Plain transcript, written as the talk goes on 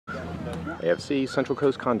AFC Central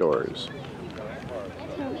Coast Condors.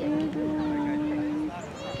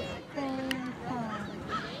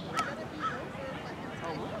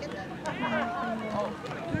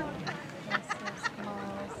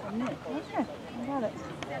 Okay, I got it.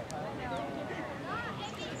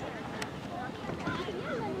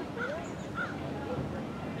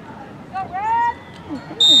 Go Red!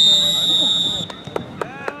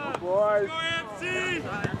 Boys. Go AFC!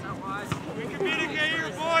 We communicate here,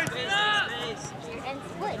 boys! And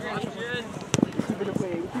split. Keep it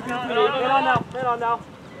away. Head on now. Head on now.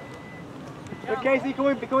 Hey, Casey, can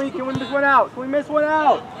we miss one out? Can we miss one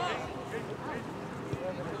out?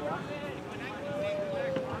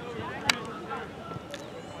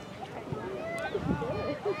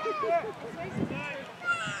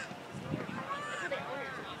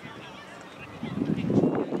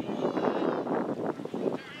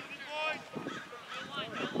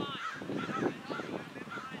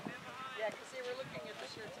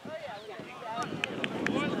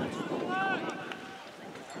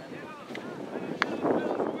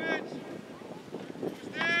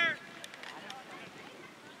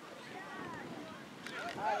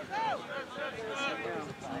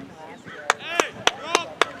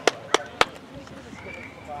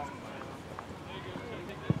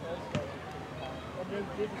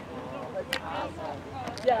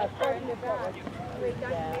 Yeah, starting to back. Wait, maybe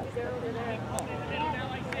they're over there.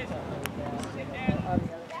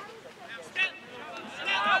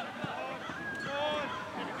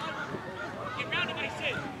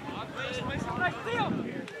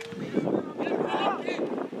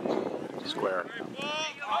 Square.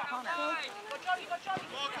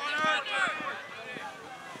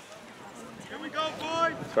 Here we go,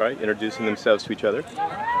 boys. That's right, introducing themselves to each other.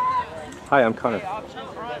 Hi, I'm Connor.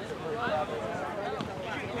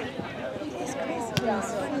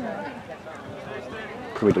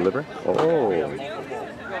 Can we deliver? Oh.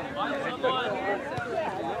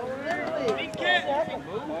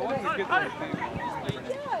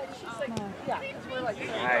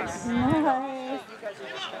 Nice. Nice.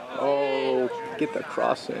 Oh, get the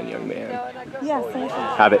cross in, young man. Yes,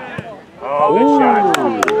 I Have it. Oh, good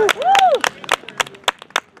shot.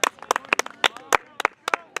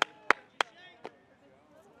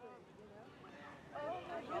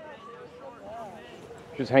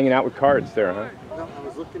 Just hanging out with cards there, huh? No, I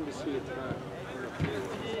was looking to see it.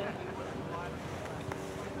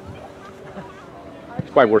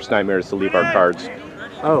 It's my worst nightmare is to leave our cards.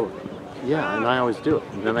 Oh, yeah, and I always do it.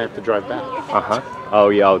 And then I have to drive back. Uh-huh. Oh,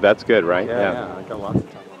 yeah, oh, that's good, right? Yeah, I got lots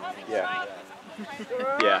of time. Yeah.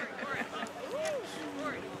 Yeah.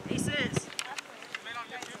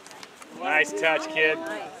 Nice touch, kid.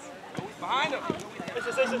 Behind him.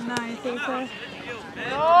 Nice,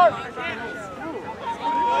 Asa.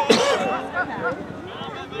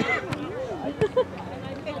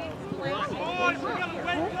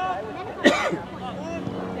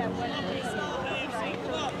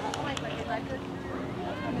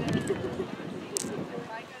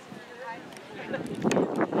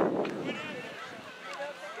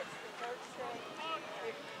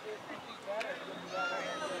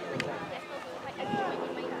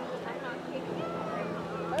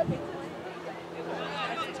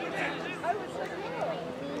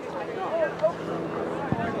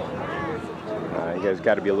 You guys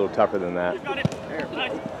got to be a little tougher than that.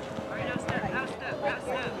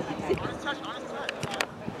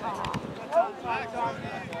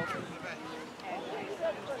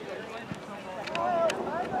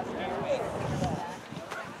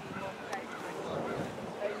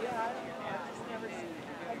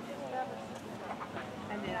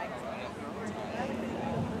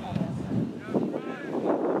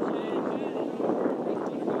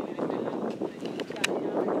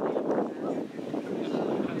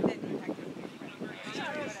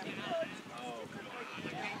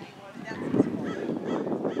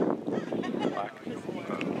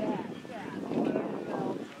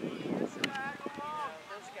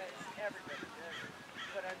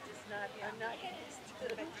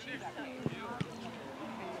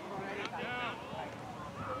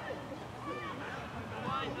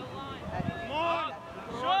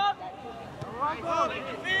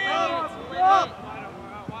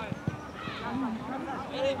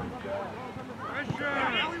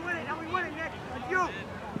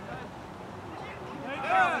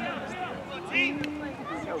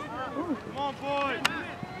 Come on, boys.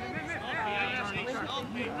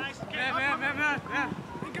 Man.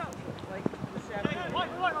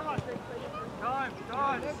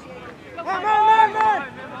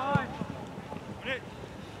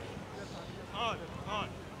 On.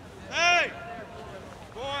 Hey!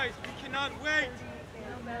 Boys, we cannot wait.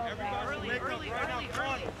 Everybody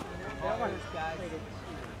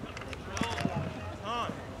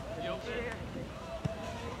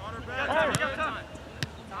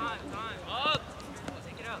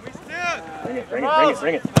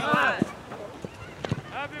Bring it.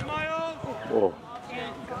 Whoa.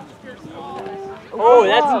 Oh,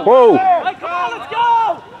 that's. Whoa! Hey, come on, let's go!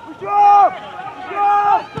 Good job! Good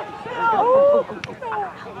job!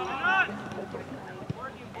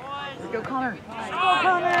 Let's go, Connor.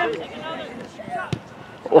 Connor.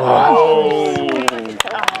 Whoa!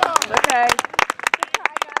 Okay.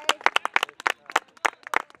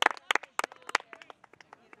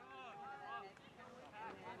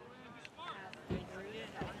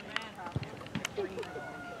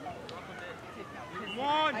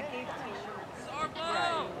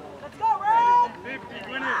 Let's go, Red!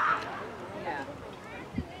 50, win it!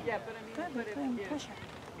 Yeah, but I mean, if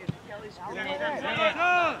Kelly's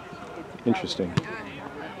Interesting.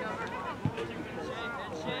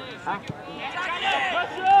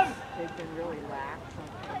 They've been really lax.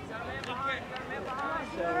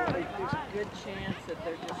 So there's a good chance that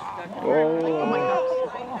they're just stuck. Oh my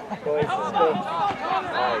Good.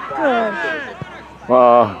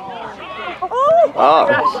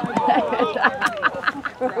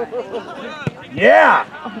 Yeah!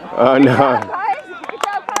 Oh no. Guys, good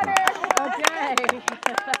job, Connor! Okay.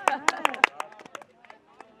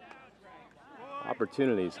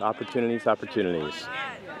 Opportunities, opportunities, opportunities.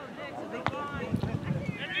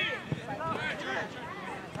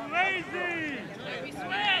 Lazy!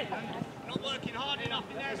 Not working hard enough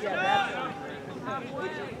in there, sir.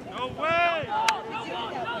 No way!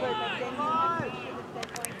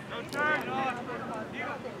 No turn!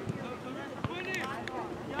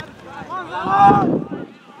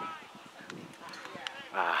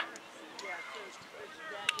 Ah.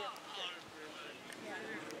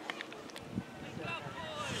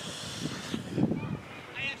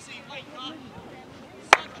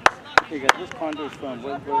 Hey guys, where's Condors from?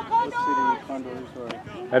 What city Condors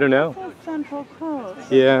are? I don't know. Central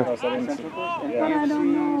Coast. Yeah. Oh, Central Coast? And But I don't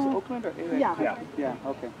AFC is know. Oakland or AFC? Yeah. Yeah,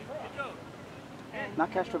 okay.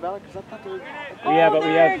 Not Castro Valley? Because I thought they were...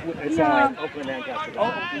 It's Oakland and Castro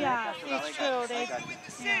Valley. yeah, it's true. They,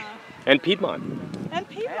 yeah. And Piedmont. And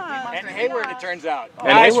Piedmont. And Hayward, it turns out.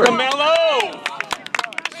 And Hayward. Mello!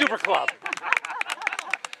 Super Club.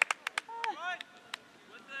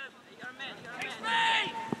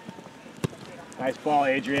 Nice ball,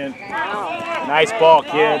 Adrian. Nice ball,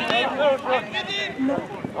 kid.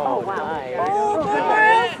 Oh, wow.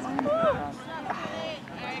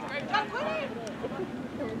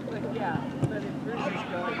 Yeah, but if Bruce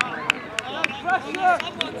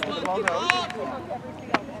is going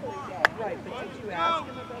right, but did you ask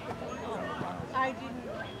him about the phone? I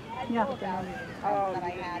didn't. Yeah. That I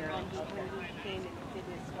had when he came and did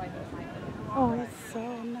his wife and mine. Oh, it's so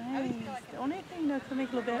nice. The only thing that could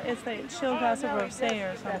make a little bit is the chill glass of rosé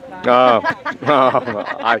or something.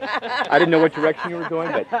 I didn't know what direction you were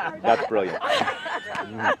going, but that's brilliant.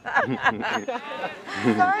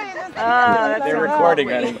 They're recording,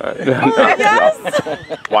 honey. Yes.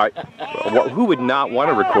 Why? Who would not want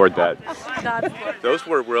to record that? That's Those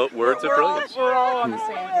were words of brilliance. We're all on the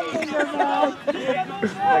same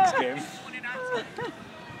page. Next game.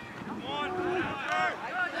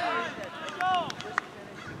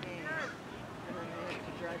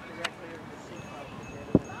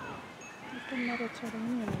 the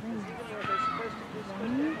Mediterranean ring.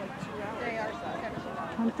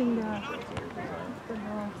 Hunting the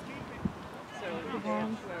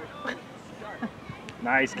worms.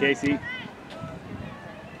 Nice, Casey.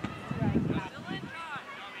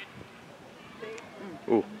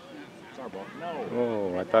 Ooh.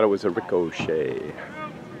 Oh, I thought it was a ricochet.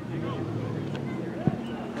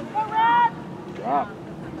 Drop.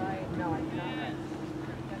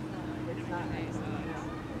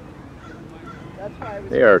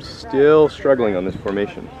 They are still struggling on this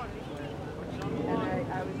formation.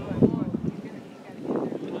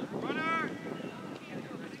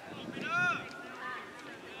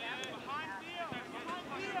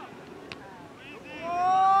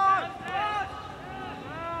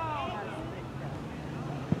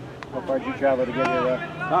 How far did you travel to get here?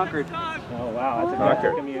 Concord. Oh, wow. That's a Concord.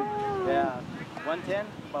 good commute. Yeah. 110?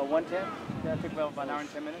 About 110? Yeah, it took about an hour and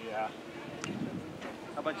 10 minutes. Yeah.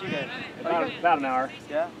 How about you guys? About an hour.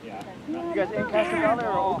 Yeah? Yeah. You guys in Castro Valley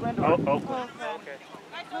or Oakland? Or? Oakland. Okay.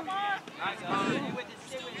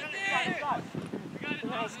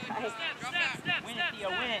 Nice, guys. Win it, Theo,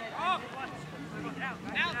 win it.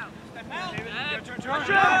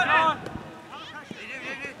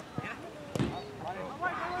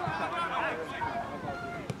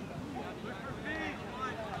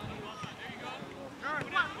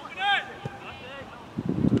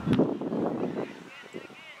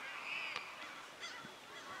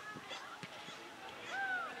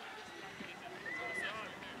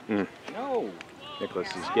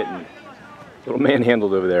 Nicholas is getting a little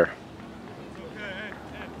manhandled over there.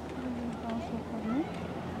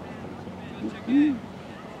 Even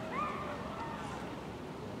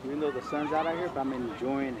though the sun's out here, but I'm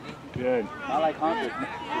enjoying it. Good. I like hunters.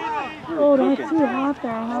 Oh, that's too hot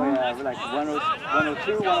there, Oh huh? yeah, we're like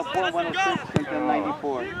 102, 104, 106, and then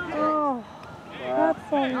 94. Oh,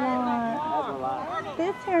 that's a lot. That's a lot.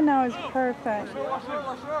 This here now is perfect.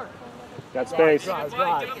 Got space. Drive.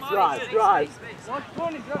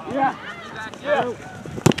 Yeah.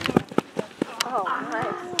 Oh,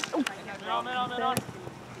 nice.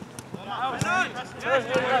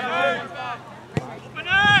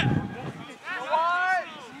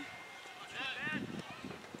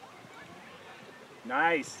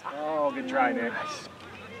 Nice. Oh, good try, Nick.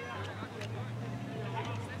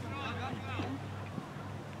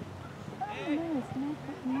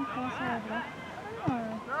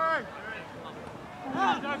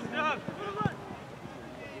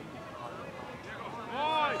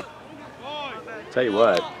 Tell you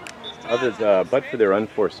what, but for their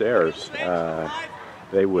unforced errors,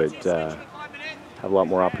 they would have a lot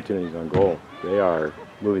more opportunities on goal. They are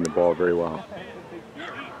moving the ball very well.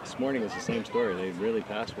 This morning was the same story. They really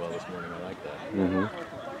passed well this morning. I like that. Mm-hmm.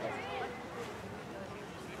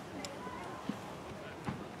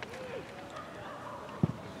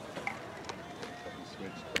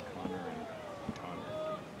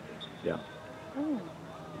 Yeah.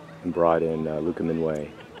 And brought in Luca Minway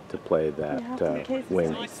to play that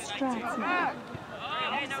wing.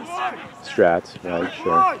 Strats, right,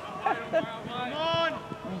 sure.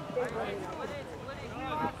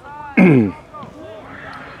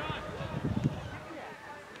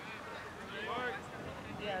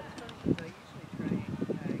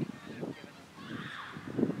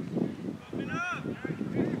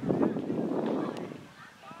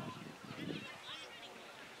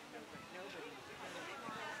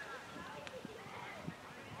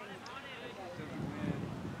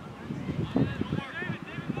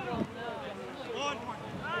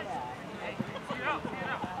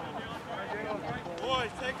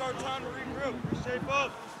 Boys, take our time to regroup. Shape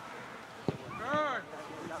up. Turn.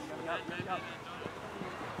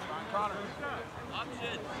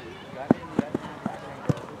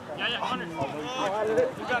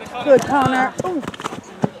 Good, Connor. Ooh.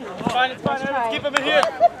 It's fine. Let's keep him in here.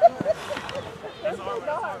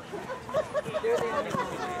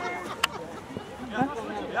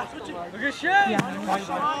 Look at shit. Yeah.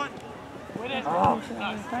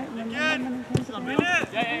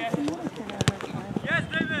 Yes,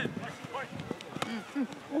 David.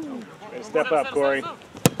 Step up, Corey.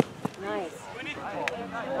 Nice.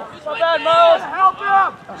 Not bad, Miles. Help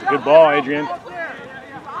him. It's a good ball, Adrian.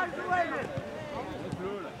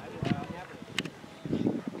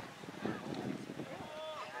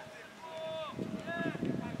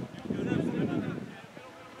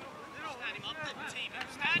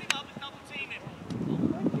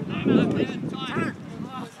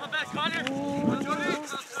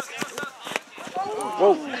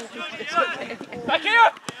 Whoa. Back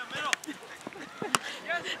here.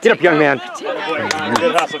 Get up, young man.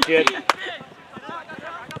 Good hustle, kid. Good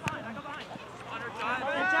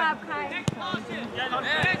job, Kai. Come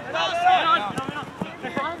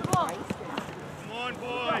on,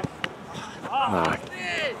 boys.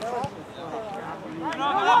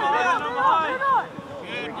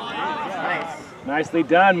 Nicely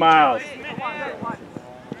done, Miles.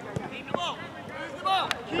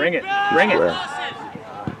 Bring it. Bring it.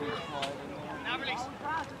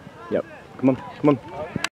 Yep. Come on.